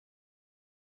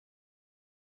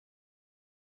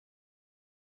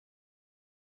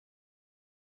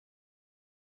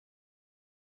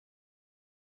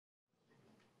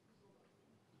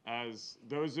As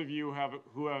those of you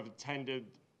who have attended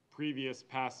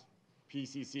past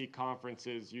PCC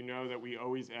conferences, you know that we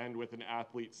always end with an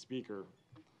athlete speaker.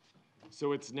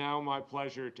 So it's now my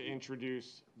pleasure to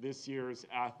introduce this year's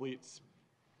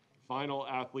final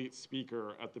athlete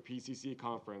speaker at the PCC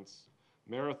conference,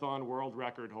 marathon world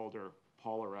record holder,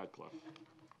 Paula Radcliffe.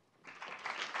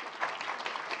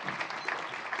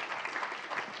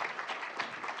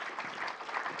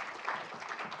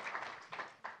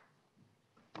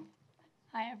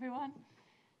 Hi, everyone.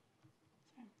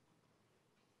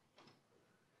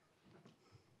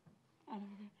 I'm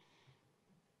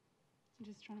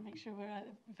just trying to make sure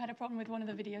we've had a problem with one of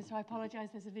the videos, so I apologize.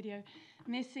 There's a video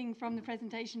missing from the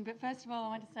presentation. But first of all, I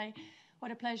want to say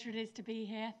what a pleasure it is to be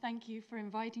here. Thank you for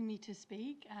inviting me to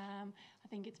speak. I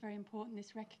think it's very important,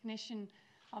 this recognition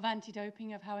of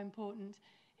anti-doping, of how important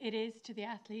it is to the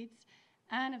athletes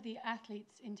and of the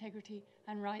athletes' integrity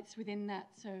and rights within that.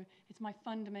 So it's my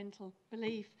fundamental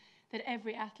belief that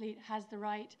every athlete has the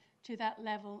right to that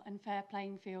level and fair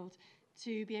playing field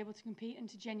to be able to compete and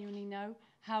to genuinely know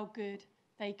how good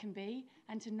they can be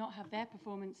and to not have their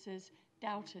performances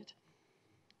doubted.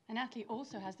 An athlete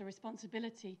also has the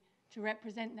responsibility to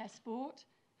represent their sport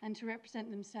and to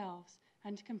represent themselves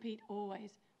and to compete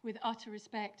always with utter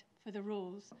respect for the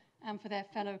rules and for their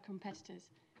fellow competitors,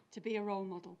 to be a role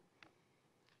model.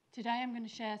 Today I'm going to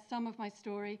share some of my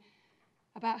story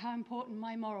about how important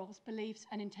my morals, beliefs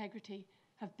and integrity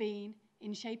have been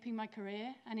in shaping my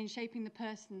career and in shaping the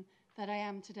person that I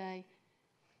am today,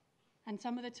 and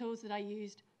some of the tools that I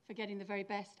used for getting the very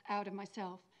best out of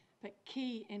myself. But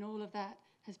key in all of that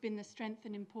has been the strength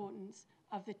and importance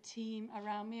of the team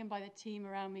around me, and by the team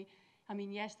around me, I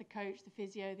mean, yes, the coach, the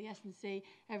physio, the S&C,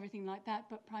 everything like that,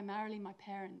 but primarily my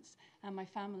parents and my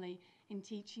family in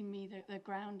teaching me the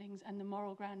groundings and the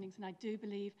moral groundings. And I do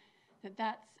believe that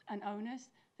that's an onus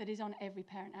that is on every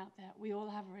parent out there. We all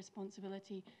have a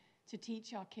responsibility to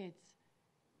teach our kids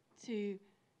to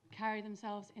carry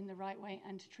themselves in the right way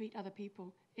and to treat other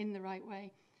people in the right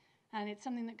way. And it's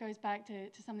something that goes back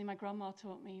to something my grandma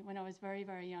taught me when I was very,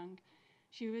 very young.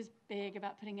 She was big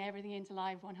about putting everything into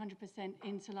life, 100%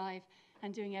 into life,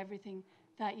 and doing everything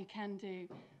that you can do,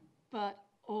 but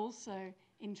also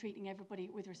in treating everybody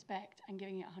with respect and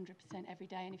giving it 100% every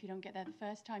day. And if you don't get there the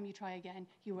first time, you try again,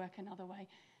 you work another way.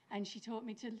 And she taught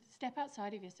me to step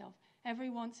outside of yourself. Every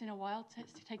once in a while,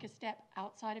 to take a step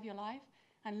outside of your life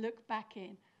and look back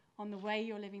in on the way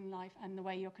you're living life and the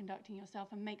way you're conducting yourself,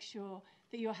 and make sure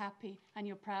that you're happy and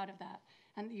you're proud of that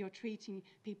and that you're treating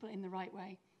people in the right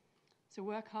way. So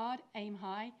work hard, aim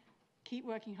high, keep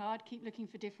working hard, keep looking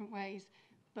for different ways,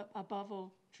 but above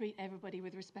all, treat everybody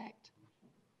with respect.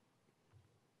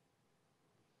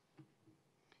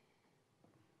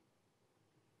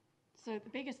 So the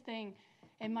biggest thing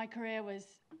in my career was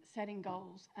setting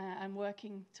goals and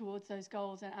working towards those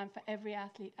goals. And for every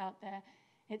athlete out there,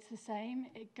 it's the same.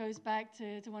 It goes back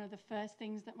to one of the first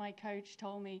things that my coach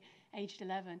told me, aged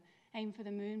 11. Aim for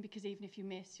the moon, because even if you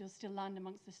miss, you'll still land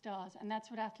amongst the stars. And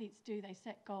that's what athletes do. They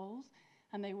set goals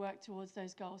and they work towards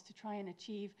those goals to try and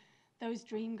achieve those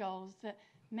dream goals that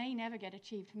may never get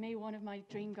achieved. For me, one of my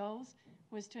dream goals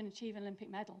was to achieve an Olympic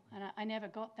medal. And I never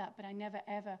got that, but I never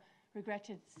ever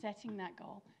regretted setting that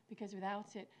goal, because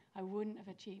without it, I wouldn't have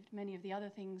achieved many of the other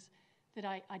things that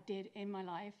I did in my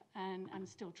life, and I'm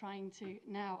still trying to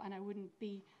now, and I wouldn't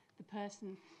be the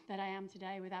person that I am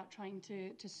today without trying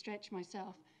to stretch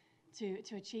myself to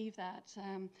achieve that.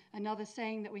 Another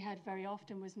saying that we had very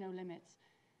often was no limits.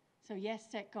 So yes,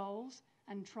 set goals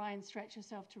and try and stretch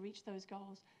yourself to reach those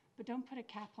goals, but don't put a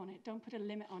cap on it, don't put a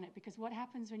limit on it, because what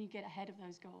happens when you get ahead of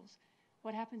those goals?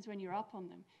 What happens when you're up on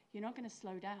them? You're not going to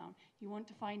slow down. You want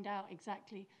to find out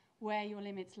exactly where your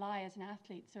limits lie as an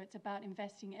athlete. So it's about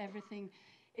investing everything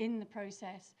in the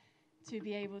process to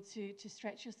be able to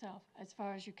stretch yourself as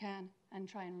far as you can and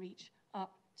try and reach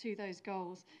up to those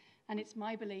goals. And it's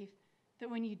my belief that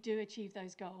when you do achieve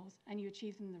those goals and you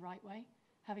achieve them the right way,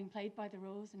 having played by the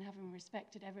rules and having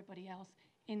respected everybody else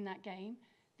in that game,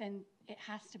 then it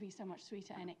has to be so much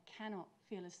sweeter, and it cannot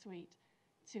feel as sweet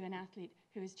to an athlete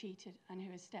who has cheated and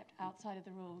who has stepped outside of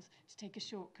the rules to take a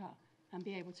shortcut and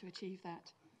be able to achieve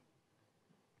that.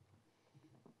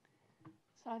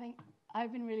 So I think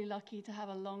I've been really lucky to have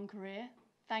a long career,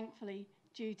 thankfully,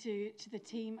 due to the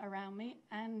team around me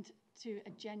and to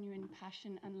a genuine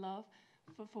passion and love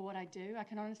for what I do. I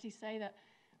can honestly say that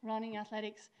running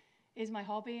athletics is my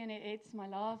hobby, and it's my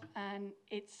love, and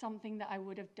it's something that I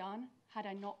would have done had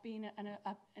I not been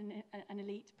an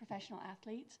elite professional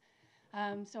athlete.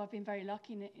 So I've been very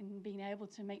lucky in being able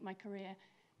to make my career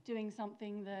doing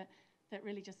something that that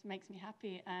really just makes me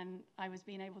happy. And I was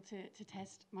being able to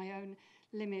test my own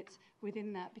limits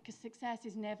within that, because success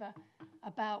is never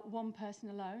about one person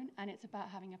alone, and it's about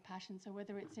having a passion. So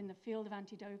whether it's in the field of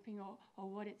anti-doping or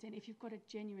what it's in, if you've got a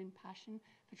genuine passion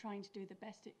for trying to do the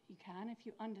best that you can, if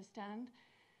you understand,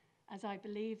 as I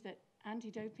believe, that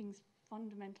anti-doping's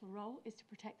fundamental role is to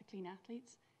protect the clean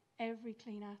athletes. Every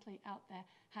clean athlete out there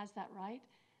has that right.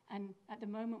 And at the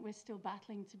moment, we're still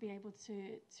battling to be able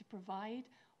to provide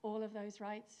all of those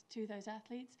rights to those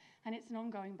athletes. And it's an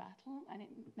ongoing battle, and it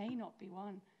may not be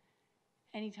won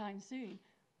anytime soon.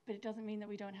 But it doesn't mean that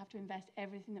we don't have to invest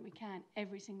everything that we can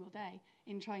every single day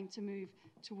in trying to move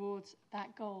towards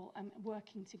that goal and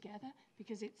working together,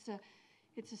 because it's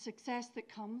a success that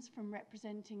comes from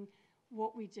representing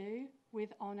what we do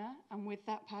with honour and with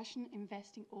that passion,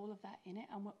 investing all of that in it,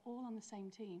 and we're all on the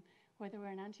same team, whether we're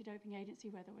an anti-doping agency,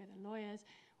 whether we're the lawyers,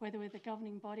 whether we're the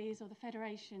governing bodies or the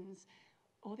federations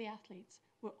or the athletes.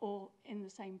 We're all in the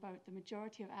same boat. The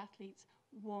majority of athletes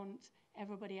want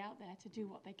everybody out there to do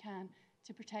what they can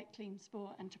to protect clean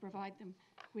sport and to provide them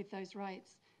with those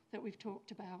rights that we've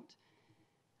talked about.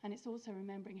 And it's also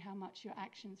remembering how much your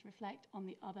actions reflect on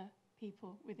the other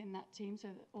people within that team, so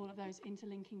that all of those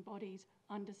interlinking bodies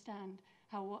understand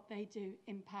how what they do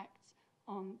impacts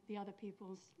on the other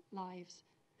people's lives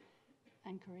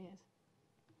and careers.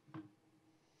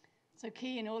 So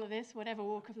key in all of this, whatever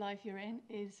walk of life you're in,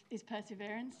 is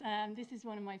perseverance. This is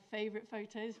one of my favourite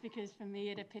photos because for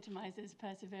me it epitomises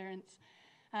perseverance.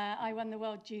 I won the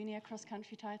World Junior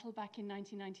cross-country title back in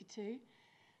 1992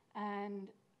 and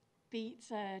beat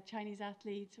Chinese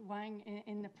athlete Wang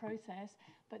in the process.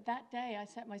 But that day I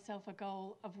set myself a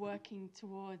goal of working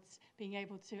towards being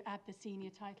able to add the senior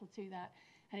title to that.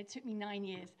 And it took me 9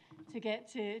 years to get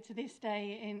to this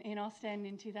day in Ostend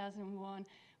in 2001,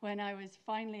 when I was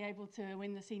finally able to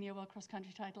win the senior world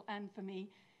cross-country title. And for me,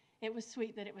 it was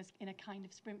sweet that it was in a kind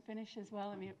of sprint finish as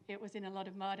well. I mean, it was in a lot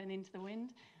of mud and into the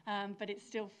wind, but it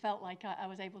still felt like I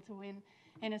was able to win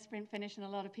in a sprint finish, and a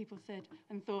lot of people said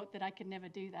and thought that I could never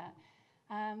do that.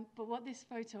 But what this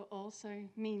photo also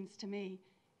means to me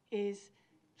is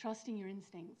trusting your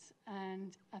instincts.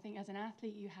 And I think as an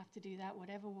athlete, you have to do that,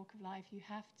 whatever walk of life. You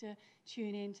have to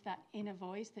tune into that inner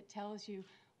voice that tells you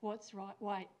what's right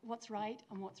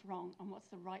and what's wrong, and what's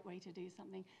the right way to do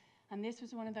something. And this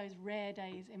was one of those rare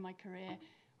days in my career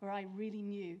where I really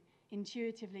knew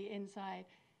intuitively inside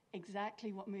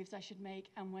exactly what moves I should make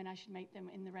and when I should make them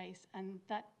in the race. And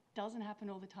that doesn't happen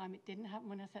all the time. It didn't happen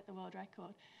when I set the world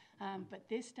record. But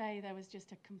this day, there was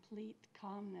just a complete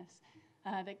calmness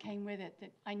that came with it,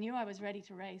 that I knew I was ready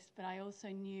to race, but I also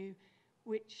knew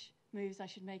which moves I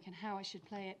should make and how I should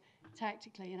play it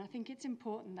tactically. And I think it's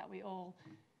important that we all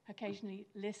occasionally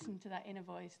listen to that inner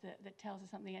voice that tells us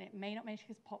something, and it may not make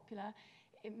us popular,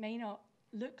 it may not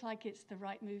look like it's the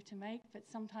right move to make, but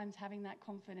sometimes having that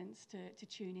confidence to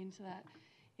tune into that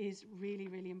is really,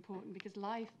 really important, because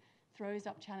life throws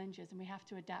up challenges and we have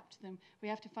to adapt to them. We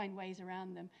have to find ways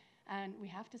around them, and we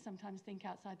have to sometimes think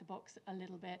outside the box a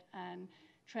little bit and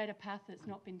tread a path that's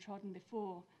not been trodden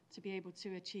before to be able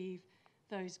to achieve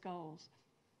those goals.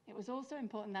 It was also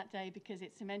important that day because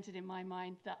it cemented in my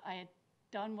mind that I had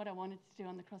done what I wanted to do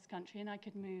on the cross country, and I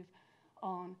could move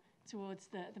on towards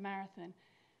the marathon.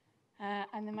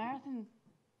 And the marathon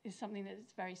is something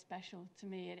that's very special to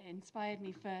me. It inspired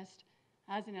me first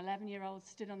as an 11-year-old,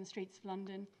 stood on the streets of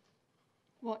London,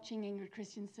 watching Ingrid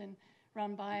Christensen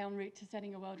run by en route to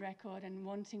setting a world record, and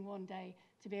wanting one day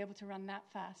to be able to run that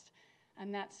fast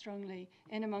and that strongly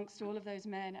in amongst all of those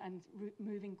men, and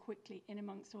moving quickly in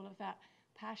amongst all of that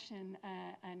passion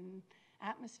and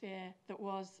atmosphere that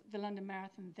was the London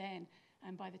Marathon then.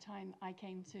 And by the time I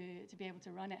came to be able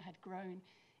to run it, had grown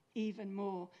even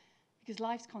more, because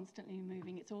life's constantly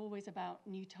moving. It's always about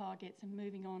new targets and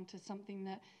moving on to something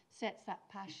that sets that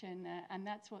passion, and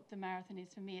that's what the marathon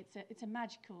is for me. It's a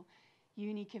magical,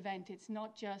 unique event. It's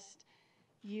not just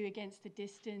you against the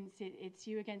distance, it's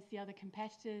you against the other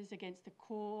competitors, against the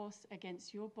course,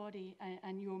 against your body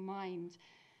and your mind.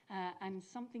 And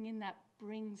something in that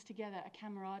brings together a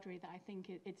camaraderie that I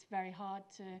think it's very hard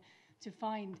to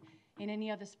find in any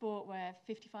other sport, where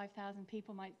 55,000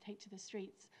 people might take to the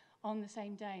streets on the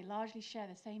same day, largely share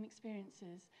the same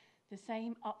experiences, the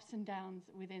same ups and downs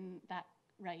within that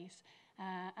race,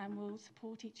 and will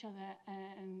support each other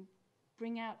and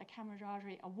bring out a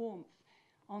camaraderie, a warmth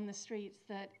on the streets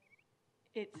that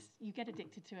you get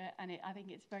addicted to it, and I think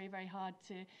it's very, very hard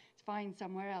to find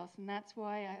somewhere else. And that's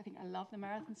why I think I love the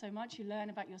marathon so much. You learn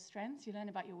about your strengths, you learn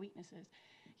about your weaknesses,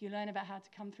 you learn about how to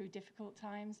come through difficult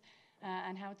times,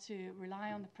 and how to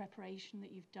rely on the preparation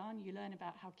that you've done. You learn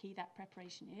about how key that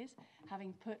preparation is,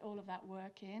 having put all of that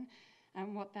work in.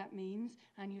 and what that means,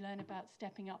 and you learn about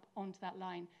stepping up onto that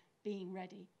line, being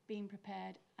ready, being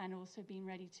prepared, and also being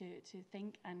ready to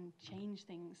think and change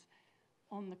things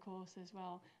on the course as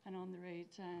well and on the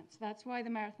route. So that's why the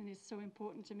marathon is so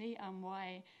important to me, and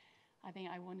why I think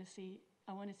I want to see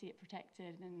it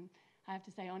protected. And I have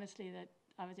to say honestly that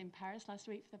I was in Paris last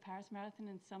week for the Paris Marathon,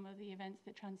 and some of the events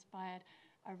that transpired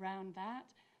around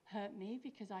that hurt me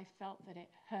because I felt that it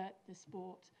hurt the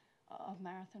sport of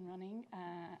marathon running,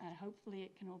 and hopefully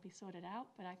it can all be sorted out,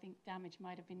 but I think damage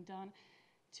might have been done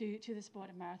to the sport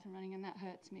of marathon running, and that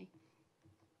hurts me.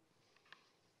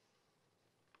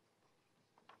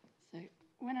 So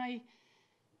when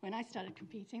I started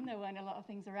competing, there weren't a lot of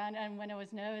things around, and when I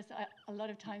was nervous, a lot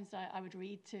of times I would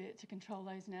read to control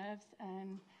those nerves.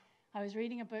 And I was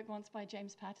reading a book once by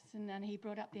James Patterson, and he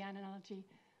brought up the analogy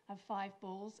of 5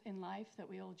 balls in life that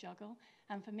we all juggle.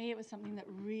 And for me, it was something that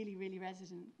really, really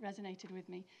resonated with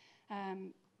me.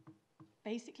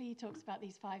 Basically, he talks about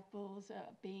these 5 balls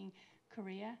being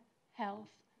career, health,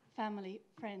 family,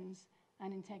 friends,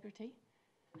 and integrity.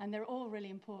 And they're all really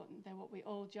important. They're what we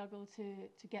all juggle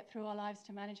to get through our lives,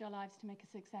 to manage our lives, to make a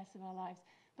success of our lives.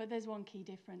 But there's one key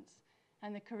difference,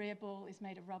 and the career ball is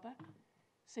made of rubber.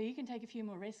 So you can take a few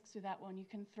more risks with that one. You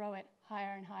can throw it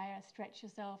higher and higher, stretch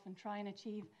yourself, and try and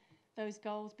achieve those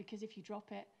goals, because if you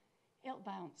drop it, it'll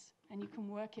bounce, and you can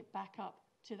work it back up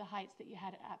to the heights that you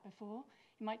had it at before.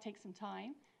 It might take some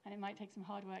time, and it might take some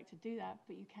hard work to do that,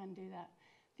 but you can do that.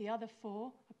 The other 4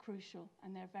 are crucial,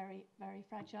 and they're very, very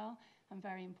fragile and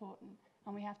very important,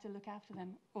 and we have to look after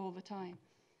them all the time.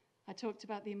 I talked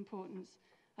about the importance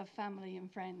of family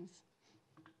and friends,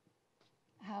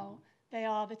 how they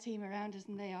are the team around us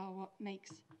and they are what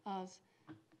makes us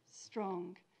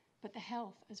strong. But the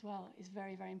health as well is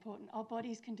very, very important. Our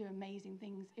bodies can do amazing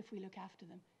things if we look after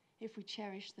them, if we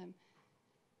cherish them,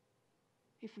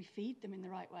 if we feed them in the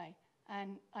right way.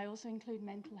 And I also include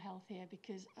mental health here,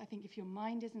 because I think if your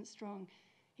mind isn't strong,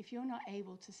 if you're not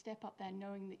able to step up there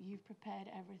knowing that you've prepared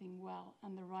everything well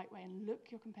and the right way, and look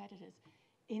your competitors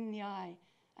in the eye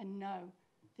and know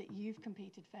that you've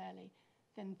competed fairly,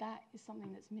 then that is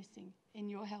something that's missing in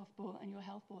your health ball, and your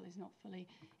health ball is not fully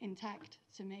intact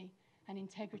to me. And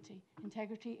integrity.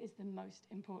 Integrity is the most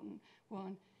important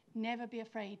one. Never be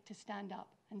afraid to stand up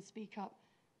and speak up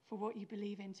for what you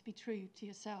believe in, to be true to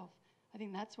yourself. I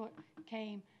think that's what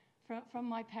came from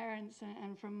my parents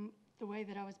and from the way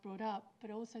that I was brought up,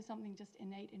 but also something just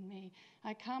innate in me.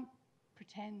 I can't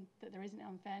pretend that there isn't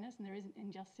unfairness and there isn't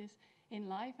injustice in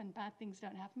life and bad things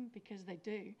don't happen, because they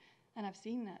do, and I've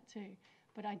seen that too.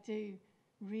 But I do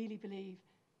really believe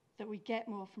that we get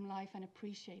more from life and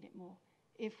appreciate it more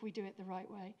if we do it the right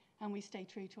way, and we stay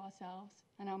true to ourselves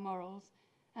and our morals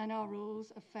and our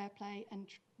rules of fair play, and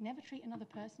never treat another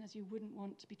person as you wouldn't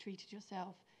want to be treated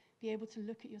yourself. Be able to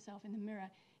look at yourself in the mirror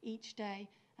each day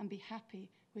and be happy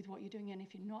with what you're doing, and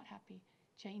if you're not happy,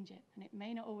 change it. And it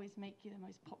may not always make you the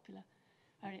most popular,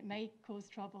 or it may cause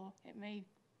trouble, it may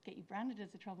get you branded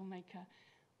as a troublemaker,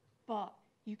 but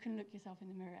you can look yourself in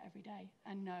the mirror every day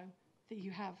and know that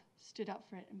you have stood up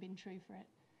for it and been true for it.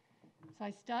 So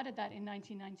I started that in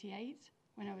 1998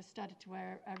 when I started to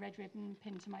wear a red ribbon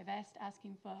pinned to my vest,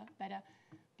 asking for better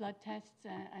blood tests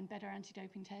and better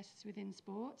anti-doping tests within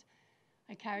sport.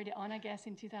 I carried it on, I guess,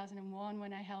 in 2001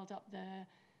 when I held up the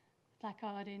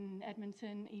placard in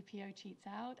Edmonton, EPO cheats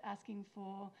out, asking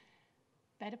for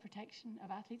better protection of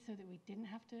athletes so that we didn't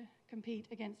have to compete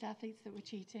against athletes that were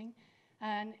cheating.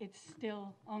 And it's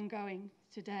still ongoing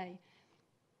today.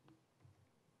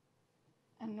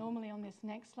 And normally on this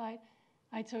next slide,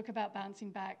 I talk about bouncing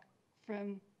back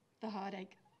from the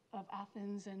heartache of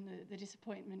Athens and the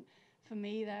disappointment for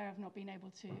me there of not being able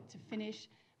to finish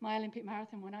my Olympic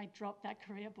marathon when I dropped that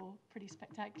career ball pretty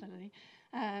spectacularly.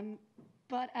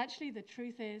 But actually the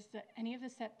truth is that any of the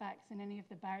setbacks and any of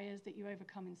the barriers that you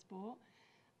overcome in sport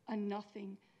are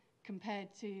nothing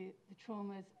compared to the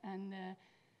traumas and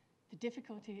the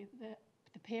difficulty,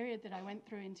 the period that I went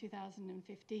through in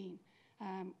 2015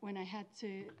 when I had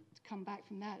to come back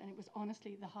from that. And it was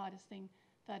honestly the hardest thing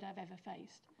that I've ever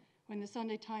faced. When the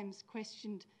Sunday Times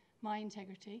questioned my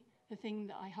integrity, the thing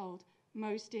that I hold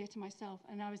most dear to myself,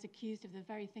 and I was accused of the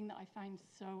very thing that I find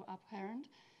so abhorrent,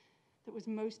 that was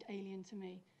most alien to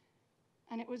me.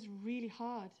 And it was really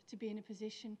hard to be in a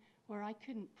position where I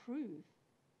couldn't prove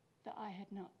that I had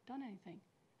not done anything.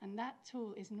 And that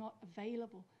tool is not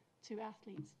available to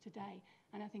athletes today.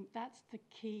 And I think that's the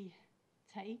key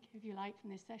take, if you like, from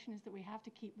this session, is that we have to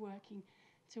keep working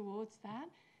towards that.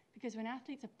 Because when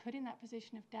athletes are put in that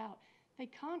position of doubt, they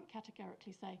can't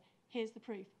categorically say, here's the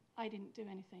proof, I didn't do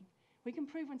anything. We can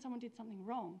prove when someone did something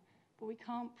wrong, but we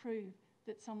can't prove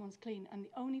that someone's clean. And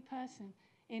the only person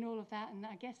in all of that, and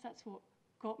I guess that's what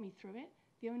got me through it,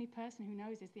 the only person who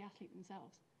knows is the athlete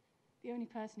themselves. The only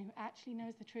person who actually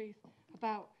knows the truth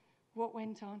about what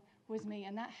went on was me.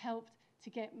 And that helped to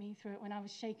get me through it when I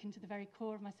was shaken to the very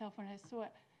core of myself, when I saw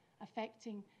it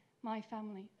affecting my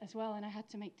family as well, and I had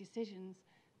to make decisions.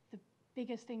 The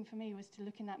biggest thing for me was to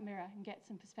look in that mirror and get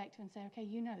some perspective and say, okay,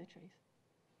 you know the truth.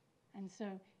 And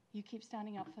so you keep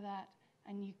standing up for that,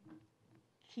 and you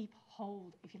keep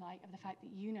hold, if you like, of the fact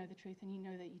that you know the truth and you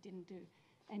know that you didn't do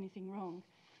anything wrong.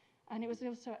 And it was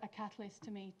also a catalyst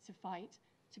to me to fight,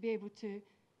 to be able to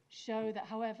show that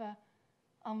however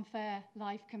unfair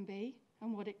life can be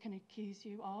and what it can accuse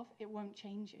you of, it won't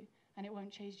change you, and it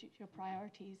won't change your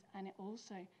priorities. And it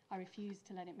also, I refused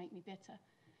to let it make me bitter,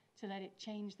 to let it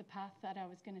change the path that I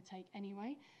was going to take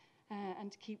anyway,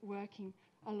 and to keep working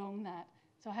along that.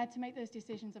 So I had to make those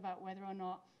decisions about whether or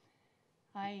not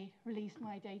I released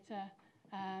my data,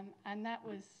 and that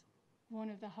was one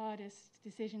of the hardest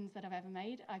decisions that I've ever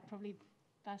made. I probably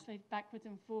vacillated backwards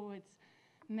and forwards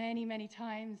many, many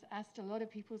times, asked a lot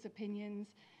of people's opinions,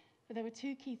 but there were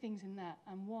two key things in that,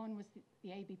 and one was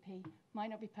the ABP might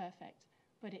not be perfect,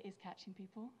 but it is catching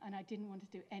people, and I didn't want to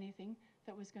do anything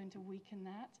that was going to weaken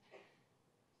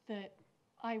that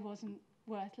I wasn't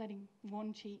worth letting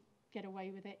one cheat get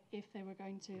away with it if they were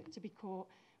going to be caught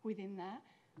within that.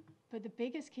 But the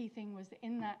biggest key thing was that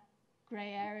in that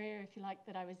grey area, if you like,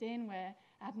 that I was in, where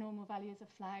abnormal values are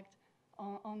flagged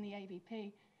on the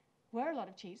ABP, were a lot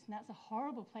of cheats, and that's a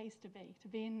horrible place to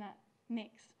be in that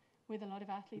mix with a lot of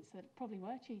athletes that probably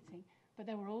were cheating, but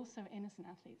there were also innocent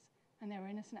athletes, and there were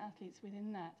innocent athletes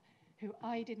within that who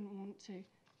I didn't want to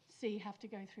see have to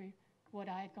go through what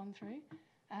I had gone through,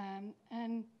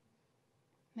 and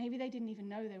maybe they didn't even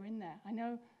know they were in there. I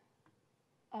know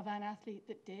of an athlete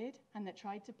that did, and that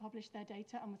tried to publish their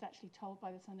data and was actually told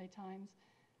by the Sunday Times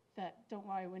that, don't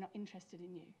worry, we're not interested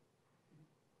in you.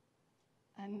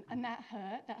 And that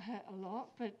hurt a lot,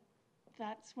 but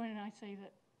that's when I say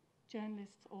that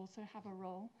journalists also have a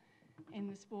role in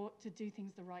the sport to do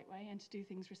things the right way and to do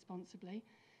things responsibly.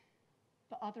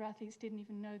 But other athletes didn't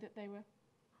even know that they were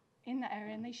in that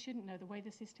area, and they shouldn't know the way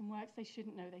the system works. They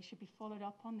shouldn't know. They should be followed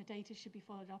up on. The data should be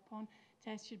followed up on.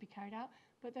 Tests should be carried out.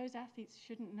 But those athletes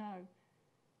shouldn't know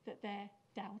that they're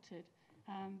doubted,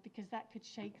 because that could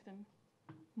shake them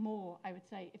more, I would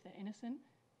say, if they're innocent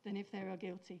than if they are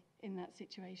guilty in that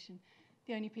situation.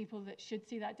 The only people that should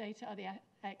see that data are the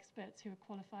experts who are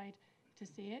qualified to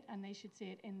see it, and they should see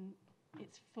it in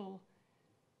its full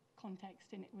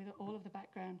context, in it, with all of the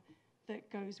background that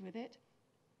goes with it.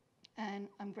 And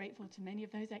I'm grateful to many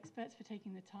of those experts for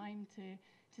taking the time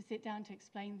to sit down to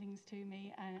explain things to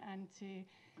me and to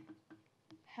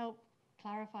help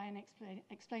clarify and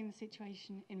explain the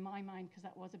situation in my mind, because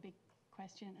that was a big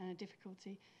question and a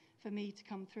difficulty for me to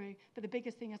come through. But the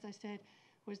biggest thing, as I said,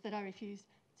 was that I refused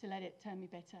to let it turn me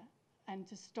bitter and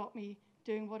to stop me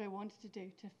doing what I wanted to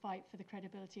do, to fight for the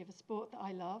credibility of a sport that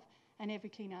I love and every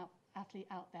clean athlete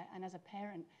out there, and as a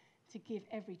parent, to give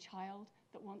every child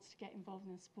that wants to get involved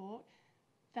in sport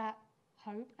that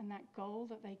hope and that goal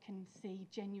that they can see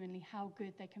genuinely how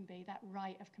good they can be, that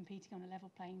right of competing on a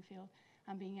level playing field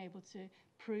and being able to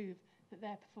prove that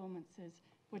their performances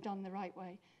were done the right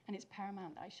way. And it's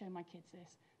paramount that I show my kids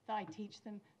this, that I teach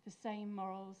them the same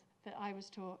morals that I was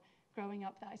taught growing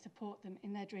up, that I support them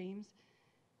in their dreams,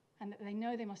 and that they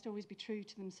know they must always be true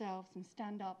to themselves and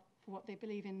stand up for what they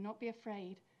believe in, not be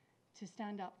afraid to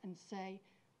stand up and say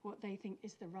what they think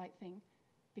is the right thing,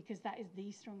 because that is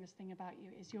the strongest thing about you,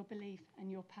 is your belief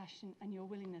and your passion and your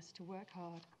willingness to work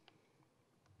hard.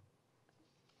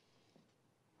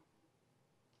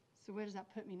 So where does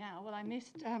that put me now? Well, I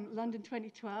missed London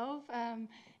 2012.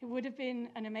 It would have been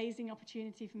an amazing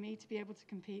opportunity for me to be able to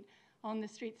compete on the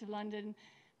streets of London,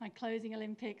 my closing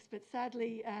Olympics, but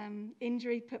sadly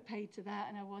injury put paid to that,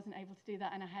 and I wasn't able to do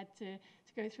that, and I had to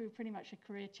go through pretty much a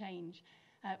career change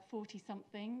at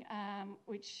 40-something,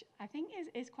 which I think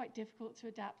is quite difficult to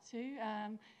adapt to,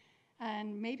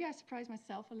 and maybe I surprised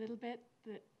myself a little bit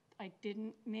that I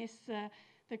didn't miss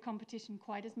the competition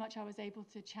quite as much. I was able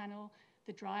to channel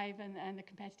the drive and the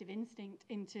competitive instinct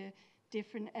into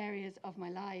different areas of my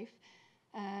life,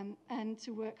 and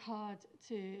to work hard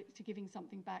to giving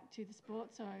something back to the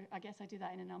sport. So I guess I do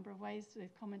that in a number of ways,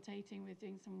 with commentating, with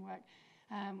doing some work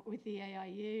with the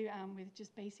AIU, with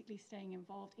just basically staying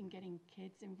involved in getting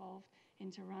kids involved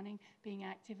into running, being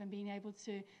active and being able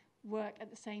to work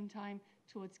at the same time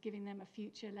towards giving them a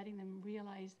future, letting them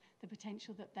realize the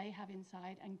potential that they have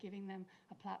inside and giving them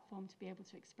a platform to be able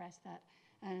to express that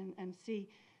and see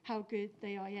how good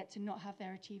they are, yet to not have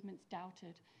their achievements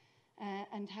doubted.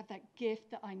 and have that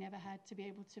gift that I never had to be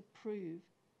able to prove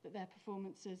that their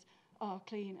performances are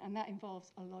clean. And that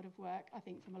involves a lot of work, I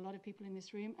think, from a lot of people in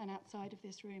this room and outside of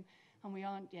this room. And we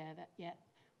aren't that yet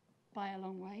by a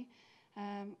long way.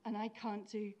 And I can't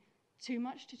do too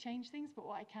much to change things, but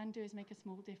what I can do is make a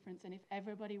small difference. And if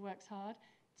everybody works hard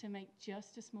to make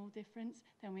just a small difference,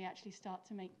 then we actually start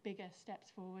to make bigger steps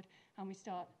forward, and we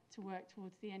start to work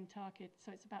towards the end target.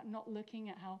 So it's about not looking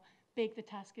at how big the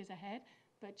task is ahead,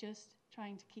 but just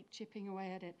trying to keep chipping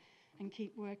away at it and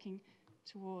keep working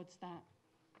towards that.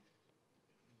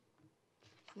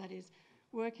 So that is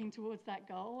working towards that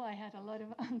goal. I had a lot of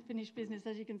unfinished business,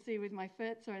 as you can see with my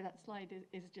foot. Sorry, that slide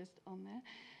is just on there.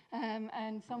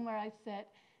 And somewhere I set,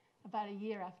 about a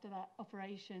year after that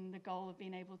operation, the goal of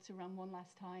being able to run one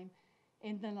last time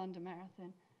in the London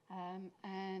Marathon.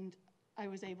 And I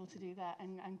was able to do that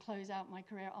and close out my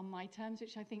career on my terms,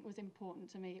 which I think was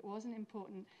important to me. It wasn't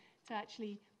important to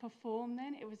actually perform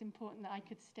then. It was important that I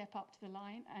could step up to the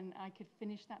line and I could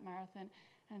finish that marathon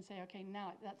and say, okay,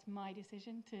 now that's my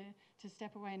decision to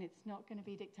step away, and it's not going to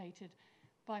be dictated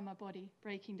by my body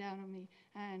breaking down on me,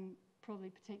 and probably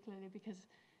particularly because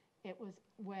it was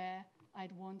where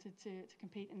I'd wanted to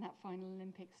compete in that final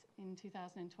Olympics in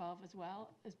 2012 as well,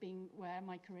 as being where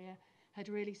my career had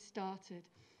really started.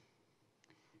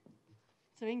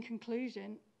 So in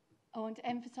conclusion, I want to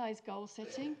emphasize goal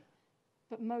setting,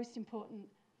 but most important,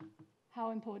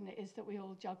 how important it is that we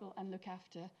all juggle and look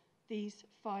after these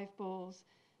 5 balls.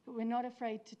 But we're not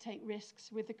afraid to take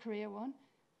risks with the career one,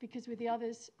 because with the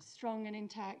others strong and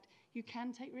intact, you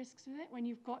can take risks with it. When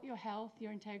you've got your health,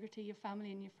 your integrity, your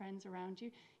family and your friends around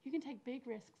you, you can take big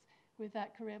risks with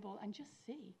that career ball and just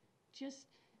see. Just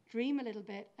dream a little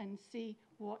bit and see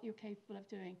what you're capable of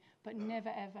doing, but never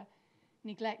ever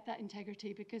neglect that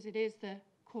integrity, because it is the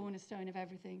cornerstone of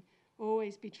everything.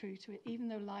 Always be true to it, even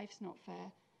though life's not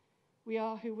fair. We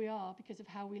are who we are because of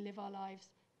how we live our lives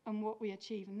and what we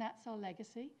achieve, and that's our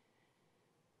legacy.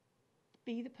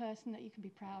 Be the person that you can be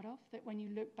proud of, that when you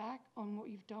look back on what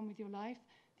you've done with your life,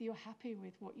 that you're happy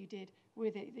with what you did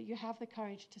with it, that you have the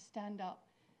courage to stand up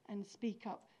and speak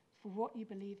up for what you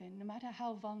believe in, no matter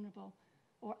how vulnerable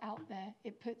or out there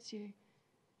it puts you,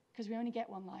 because we only get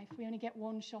one life, we only get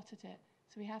one shot at it,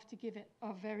 so we have to give it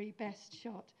our very best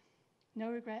shot. No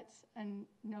regrets and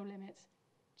no limits.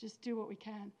 Just do what we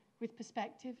can with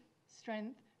perspective,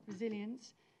 strength,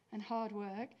 resilience, and hard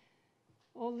work.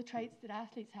 All the traits that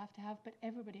athletes have to have, but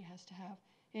everybody has to have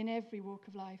in every walk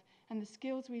of life. And the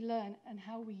skills we learn and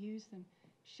how we use them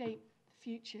shape the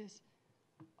futures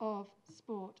of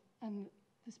sport and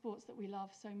the sports that we love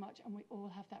so much, and we all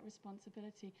have that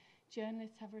responsibility.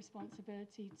 Journalists have a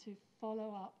responsibility to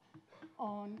follow up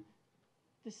on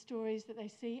the stories that they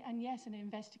see, and yes, an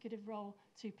investigative role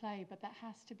to play, but that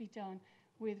has to be done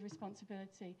with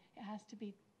responsibility. It has to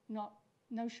be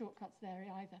no shortcuts there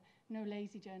either, no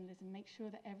lazy journalism. Make sure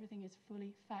that everything is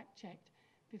fully fact-checked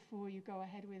before you go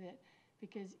ahead with it,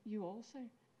 because you also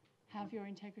have your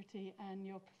integrity and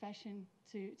your profession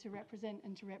to represent,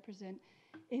 and to represent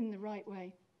in the right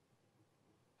way.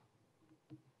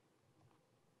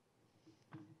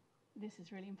 This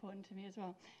is really important to me as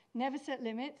well. Never set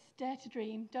limits, dare to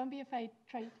dream, don't be afraid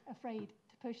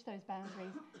to push those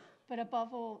boundaries, but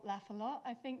above all, laugh a lot.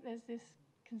 I think there's this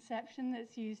conception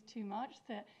that's used too much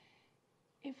that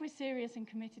if we're serious and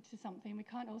committed to something, we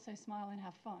can't also smile and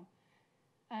have fun.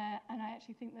 And I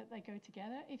actually think that they go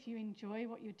together. If you enjoy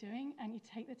what you're doing and you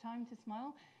take the time to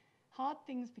smile, hard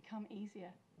things become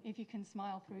easier if you can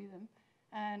smile through them.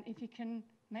 And if you can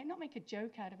not make a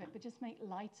joke out of it, but just make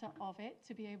lighter of it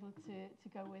to be able to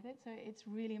go with it. So it's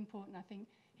really important, I think,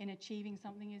 in achieving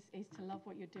something is to love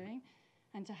what you're doing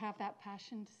and to have that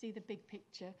passion, to see the big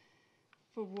picture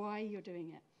for why you're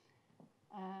doing it.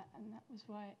 And that was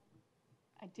why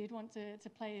I did want to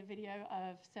play a video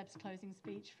of Seb's closing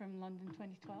speech from London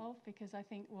 2012, because I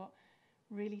think what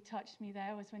really touched me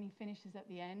there was when he finishes at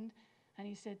the end, and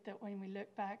he said that when we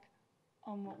look back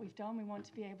on what we've done, we want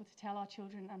to be able to tell our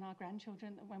children and our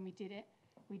grandchildren that when we did it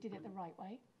the right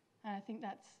way. And I think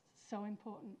that's so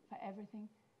important for everything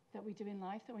that we do in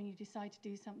life, that when you decide to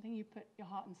do something, you put your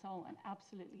heart and soul and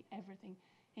absolutely everything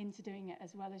into doing it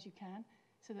as well as you can,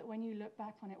 so that when you look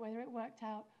back on it, whether it worked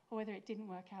out or whether it didn't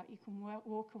work out, you can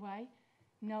walk away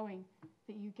knowing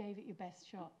that you gave it your best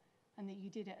shot and that you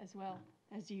did it as well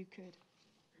as you could.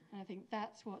 And I think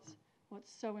that's what's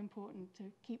so important, to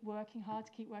keep working hard,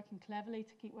 to keep working cleverly,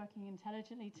 to keep working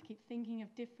intelligently, to keep thinking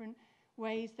of different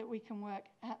ways that we can work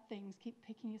at things, keep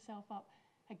picking yourself up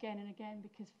again and again,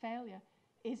 because failure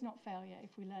is not failure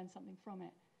if we learn something from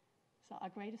it. So our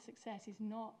greatest success is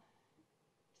not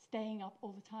staying up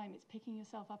all the time. It's picking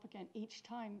yourself up again each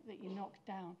time that you're knocked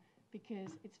down,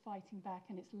 because it's fighting back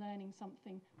and it's learning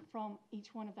something from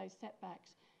each one of those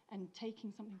setbacks and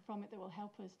taking something from it that will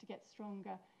help us to get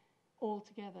stronger all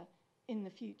together in the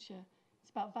future.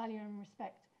 It's about value and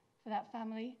respect for that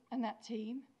family and that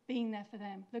team, being there for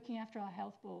them, looking after our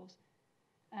health balls,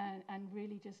 and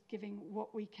really just giving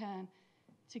what we can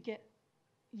to get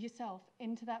yourself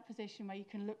into that position where you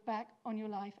can look back on your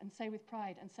life and say with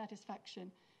pride and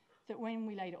satisfaction that when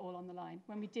we laid it all on the line,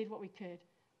 when we did what we could,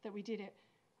 that we did it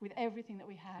with everything that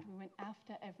we had. We went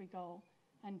after every goal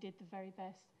and did the very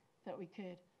best that we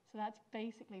could. So that's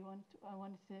basically what I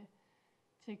wanted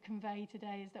to convey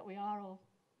today, is that we are all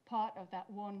part of that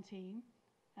one team,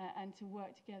 and to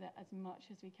work together as much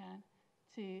as we can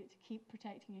to keep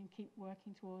protecting and keep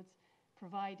working towards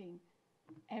providing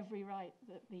every right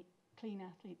that the clean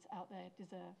athletes out there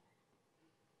deserve.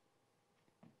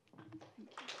 Thank you.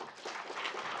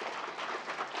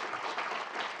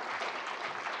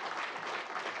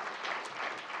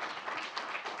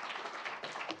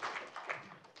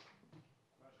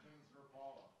 Questions for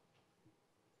Paula?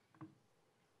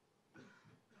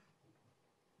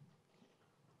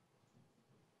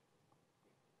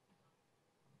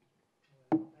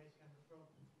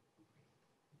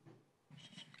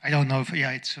 I don't know if,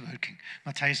 yeah, it's working.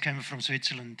 Matthias Kemmer from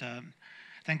Switzerland.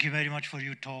 Thank you very much for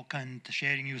your talk and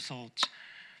sharing your thoughts.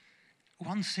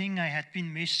 One thing I had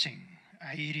been missing,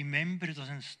 I remember it was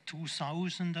in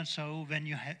 2000 or so when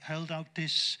you held out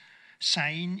this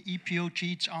sign, EPO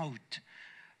cheats out.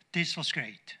 This was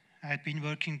great. I had been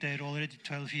working there already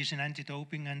 12 years in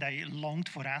anti-doping, and I longed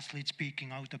for athletes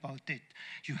speaking out about it.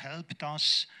 You helped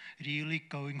us really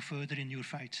going further in your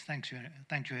fights. Thank you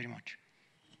very much.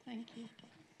 Thank you.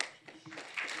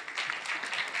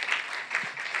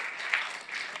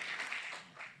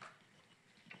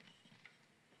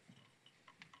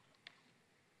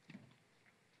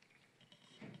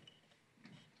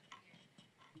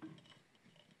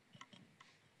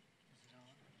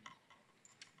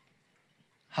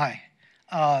 Hi.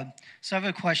 So I have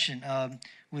a question.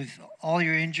 With all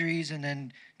your injuries and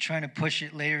then trying to push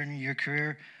it later in your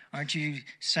career, aren't you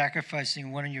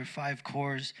sacrificing one of your 5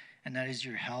 cores, and that is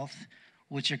your health?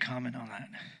 What's your comment on that?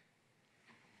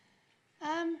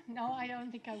 No, I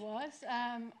don't think I was.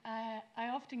 I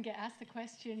often get asked the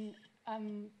question,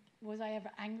 was I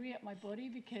ever angry at my body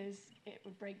because it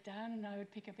would break down and I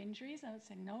would pick up injuries? I would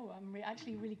say no, I'm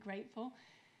actually really grateful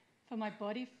for my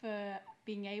body for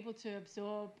being able to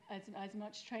absorb as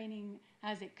much training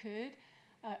as it could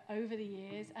over the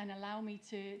years and allow me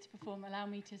to perform, allow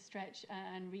me to stretch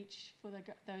and reach for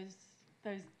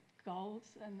those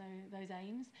goals and those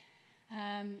aims.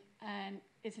 And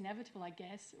it's inevitable, I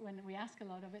guess, when we ask a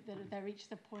lot of it, that they reach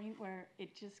the point where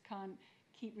it just can't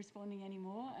keep responding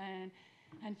anymore,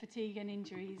 and fatigue and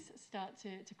injuries start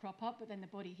to crop up, but then the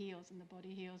body heals, and the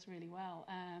body heals really well.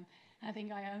 I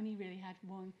think I only really had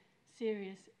one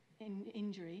serious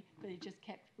injury, but it just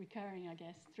kept recurring, I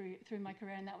guess, through my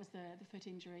career, and that was the foot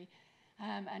injury.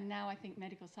 And now I think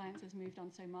medical science has moved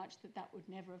on so much that would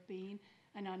never have been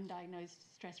an undiagnosed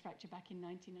stress fracture back in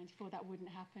 1994. That wouldn't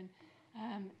happen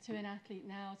to an athlete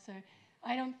now. So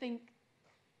I don't think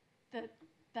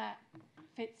that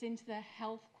fits into the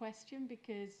health question,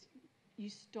 because you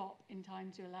stop in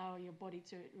time to allow your body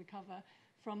to recover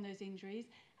from those injuries.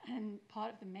 And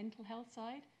part of the mental health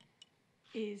side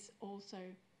is also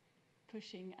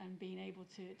pushing and being able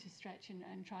to stretch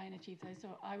and try and achieve those.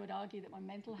 So I would argue that my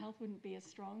mental health wouldn't be as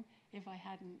strong if I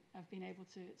hadn't have been able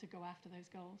to go after those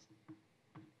goals.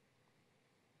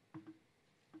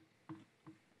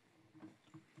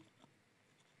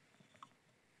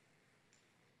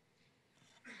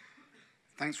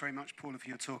 Thanks very much, Paula, for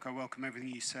your talk. I welcome everything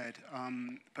you said,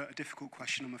 but a difficult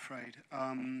question, I'm afraid.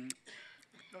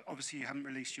 Obviously, you haven't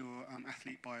released your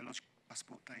athlete biological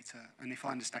passport data, and if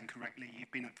I understand correctly,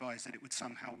 you've been advised that it would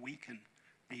somehow weaken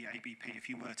the ABP if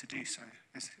you were to do so.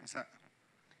 Is that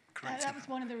correct? That was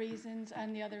one of the reasons,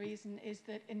 and the other reason is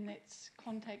that in its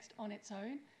context on its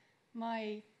own,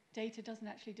 my data doesn't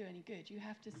actually do any good. You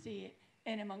have to see it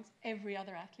in amongst every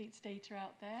other athlete's data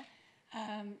out there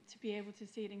to be able to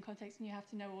see it in context, and you have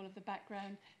to know all of the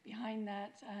background behind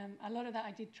that. A lot of that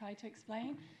I did try to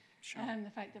explain. Sure.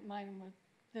 The fact that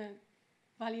the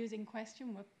values in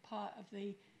question were part of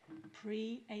the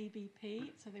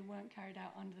pre-ABP, so they weren't carried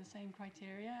out under the same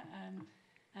criteria,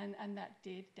 and that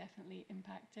did definitely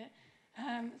impact it.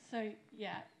 So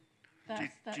yeah,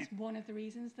 that's one of the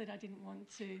reasons that I didn't want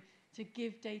to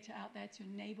give data out there to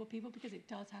enable people, because it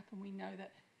does happen. We know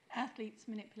that athletes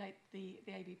manipulate the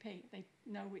ABP. They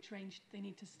know which range they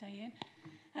need to stay in.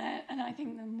 And I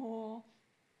think the more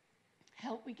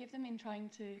help we give them in trying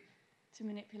to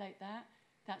manipulate that,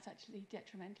 that's actually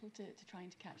detrimental to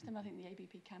trying to catch them. I think the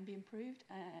ABP can be improved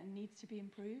and needs to be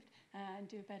improved and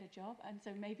do a better job. And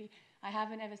so maybe I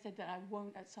haven't ever said that I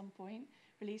won't at some point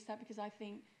release that, because I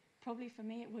think probably for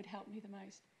me it would help me the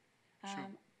most. Sure.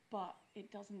 But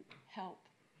it doesn't help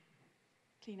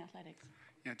clean athletics.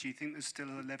 Yeah, do you think there's still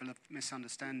a level of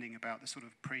misunderstanding about the sort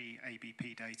of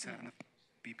pre-ABP data and the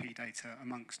ABP data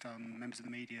amongst members of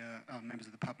the media, members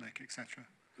of the public, etc.?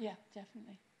 Yeah,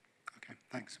 definitely. Okay,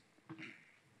 thanks.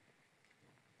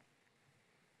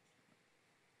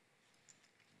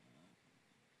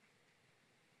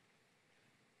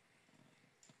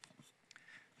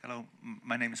 Hello,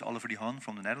 my name is Oliver de Haan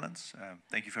from the Netherlands.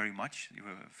 Thank you very much. You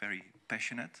were very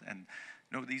passionate, and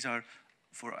these are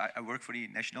I work for the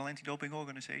National Anti-Doping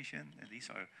Organization, and these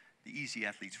are the easy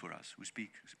athletes for us who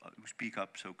speak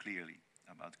up so clearly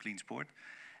about clean sport.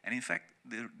 And in fact,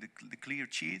 the clear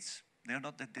cheats, they're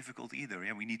not that difficult either.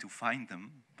 Yeah, we need to find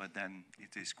them, but then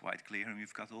it is quite clear, and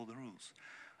we've got all the rules.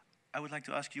 I would like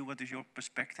to ask you, what is your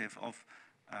perspective of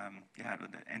the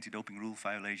anti-doping rule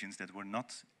violations that were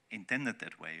not intended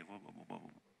that way,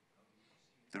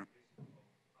 the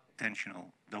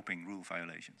intentional doping rule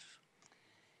violations?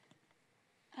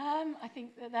 I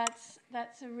think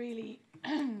that's a really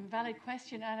valid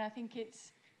question, and I think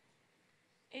it's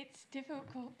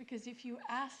difficult, because if you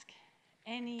ask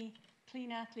any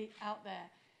clean athlete out there,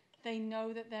 they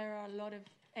know that there are a lot of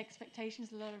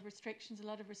expectations, a lot of restrictions, a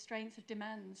lot of restraints, of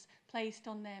demands placed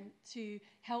on them to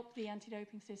help the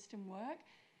anti-doping system work.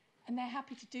 And they're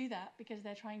happy to do that because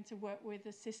they're trying to work with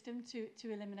the system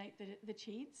to eliminate the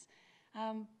cheats.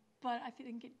 But I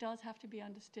think it does have to be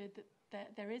understood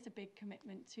that there is a big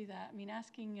commitment to that. I mean,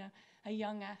 asking a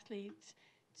young athlete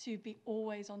to be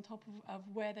always on top of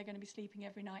where they're going to be sleeping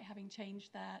every night, having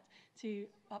changed that, to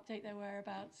update their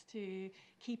whereabouts, to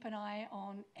keep an eye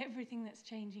on everything that's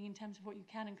changing in terms of what you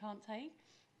can and can't take,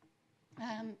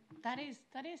 that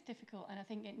is difficult. And I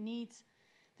think it needs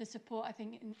the support. I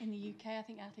think in the UK, I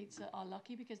think athletes are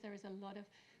lucky because there is a lot of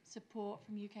support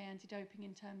from UK anti-doping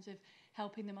in terms of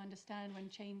helping them understand when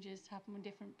changes happen, when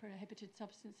different prohibited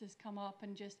substances come up,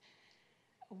 and just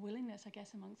a willingness, I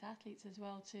guess, amongst athletes as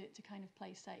well to kind of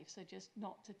play safe. So just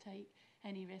not to take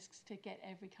any risks, to get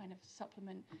every kind of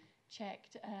supplement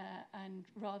checked, and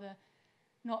rather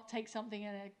not take something,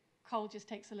 and a coal just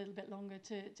takes a little bit longer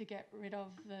to get rid of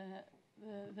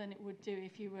than it would do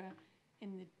if you were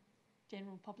in the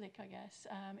general public, I guess.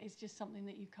 It's just something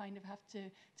that you kind of have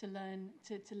to learn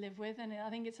to live with. And I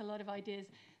think it's a lot of ideas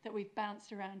that we've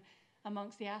bounced around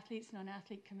amongst the athletes and on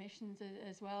athlete commissions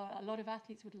as well. A lot of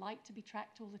athletes would like to be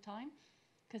tracked all the time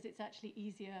because it's actually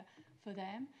easier for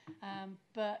them.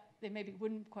 But they maybe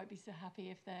wouldn't quite be so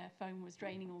happy if their phone was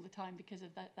draining all the time because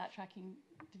of that tracking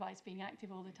device being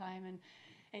active all the time. And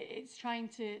it's trying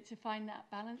to find that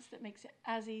balance that makes it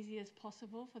as easy as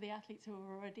possible for the athletes who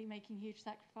are already making huge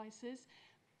sacrifices,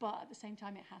 but at the same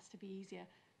time it has to be easier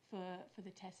for the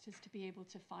testers to be able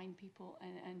to find people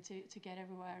and to get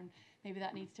everywhere. And maybe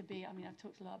that needs to be, I mean, I've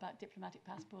talked a lot about diplomatic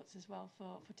passports as well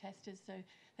for testers, so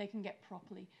they can get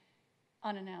properly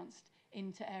unannounced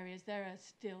into areas. There are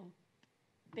still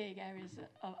big areas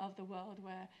of the world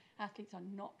where athletes are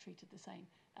not treated the same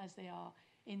as they are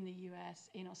in the US,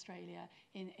 in Australia,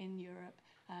 in Europe,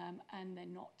 and they're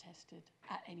not tested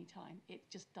at any time. It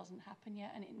just doesn't happen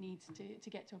yet, and it needs to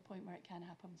get to a point where it can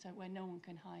happen, so where no one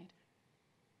can hide.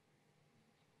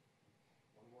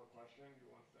 One more question?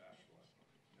 Who wants to ask one?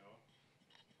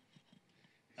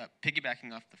 No?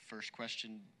 Piggybacking off the first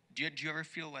question, do you ever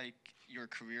feel like your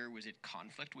career was at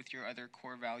conflict with your other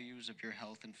core values of your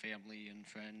health and family and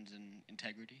friends and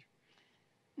integrity?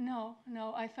 No.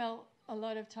 I felt a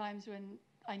lot of times when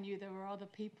I knew there were other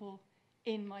people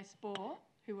in my sport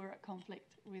who were at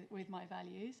conflict with my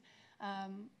values.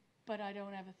 But I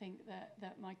don't ever think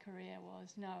that my career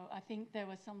was. No, I think there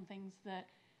were some things that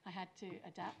I had to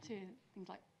adapt to. Things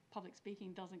like public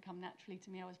speaking doesn't come naturally to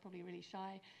me. I was probably really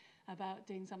shy about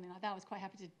doing something like that. I was quite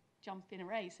happy to jump in a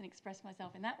race and express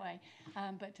myself in that way.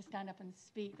 But to stand up and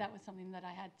speak, that was something that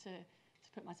I had to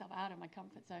put myself out of my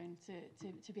comfort zone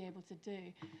to be able to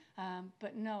do.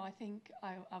 But no, I think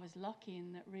I was lucky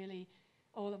in that really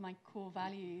all of my core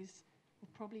values were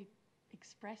probably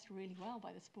expressed really well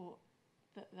by the sport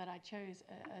that I chose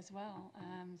as well.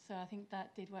 So I think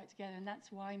that did work together, and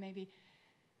that's why maybe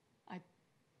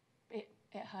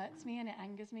it hurts me and it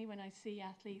angers me when I see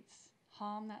athletes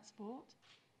harm that sport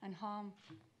and harm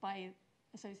by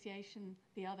association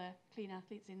the other clean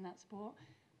athletes in that sport,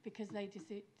 because they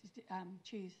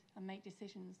choose and make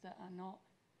decisions that are not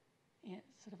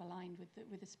sort of aligned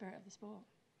with the spirit of the sport.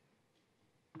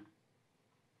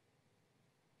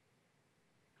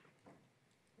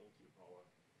 Paula.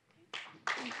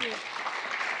 Thank you.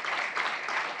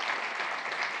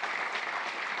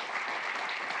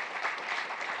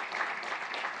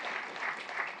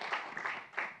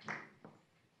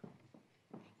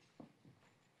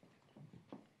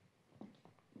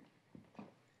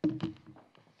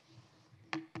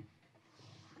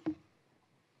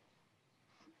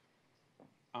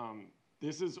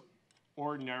 This is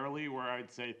ordinarily where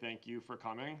I'd say thank you for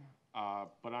coming,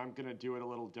 but I'm going to do it a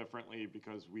little differently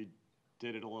because we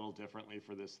did it a little differently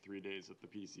for this 3 days at the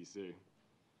PCC.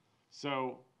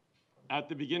 So at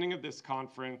the beginning of this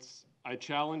conference, I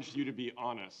challenged you to be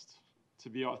honest, to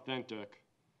be authentic,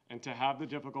 and to have the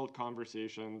difficult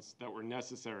conversations that were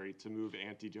necessary to move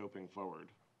anti-doping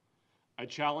forward. I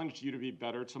challenged you to be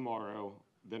better tomorrow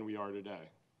than we are today.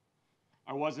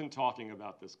 I wasn't talking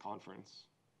about this conference.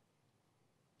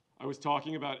 I was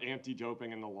talking about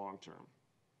anti-doping in the long term.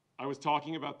 I was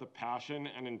talking about the passion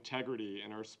and integrity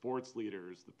in our sports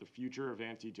leaders that the Future of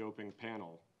Anti-Doping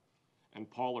panel and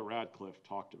Paula Radcliffe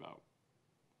talked about.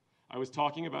 I was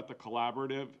talking about the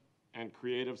collaborative and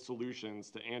creative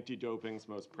solutions to anti-doping's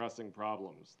most pressing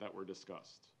problems that were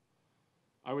discussed.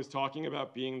 I was talking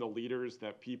about being the leaders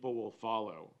that people will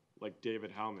follow, like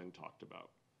David Howman talked about.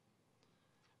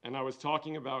 And I was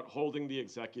talking about holding the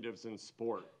executives in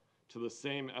sport to the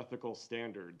same ethical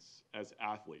standards as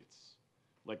athletes,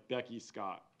 like Becky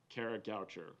Scott, Kara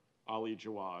Goucher, Ali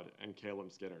Jawad, and Caleb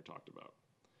Skinner talked about.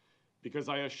 Because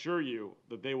I assure you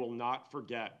that they will not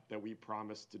forget that we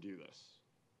promised to do this.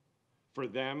 For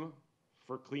them,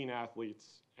 for clean athletes,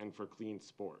 and for clean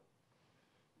sport.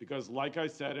 Because like I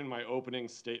said in my opening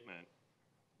statement,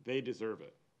 they deserve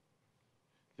it.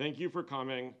 Thank you for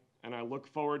coming, and I look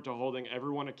forward to holding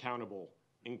everyone accountable,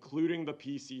 including the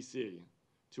PCC,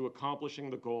 to accomplishing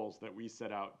the goals that we set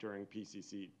out during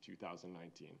PCC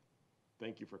 2019.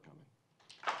 Thank you for coming.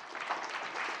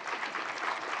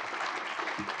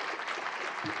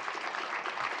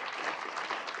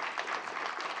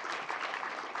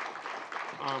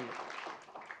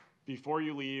 Before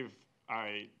you leave,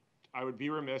 I would be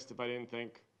remiss if I didn't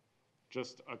thank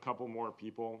just a couple more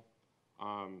people.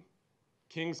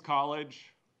 King's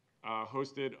College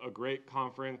hosted a great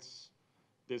conference.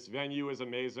 This venue is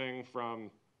amazing, from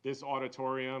this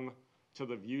auditorium to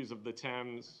the views of the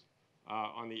Thames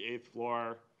on the 8th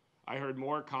floor. I heard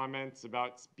more comments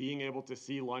about being able to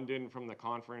see London from the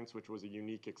conference, which was a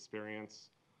unique experience.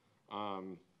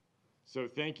 So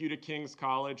thank you to King's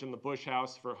College and the Bush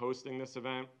House for hosting this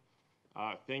event.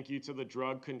 Thank you to the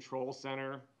Drug Control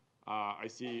Center. I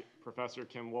see Professor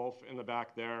Kim Wolf in the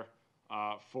back there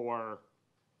for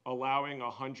allowing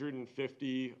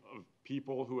 150 of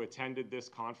people who attended this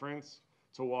conference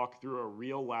to walk through a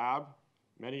real lab,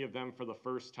 many of them for the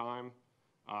first time,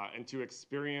 and to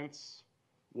experience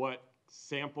what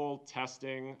sample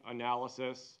testing,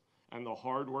 analysis, and the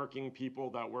hardworking people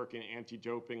that work in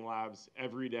anti-doping labs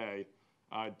every day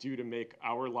do to make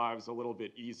our lives a little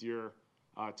bit easier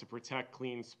to protect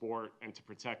clean sport and to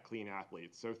protect clean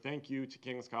athletes. So thank you to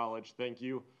King's College, thank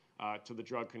you to the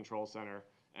Drug Control Center,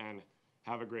 and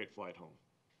have a great flight home.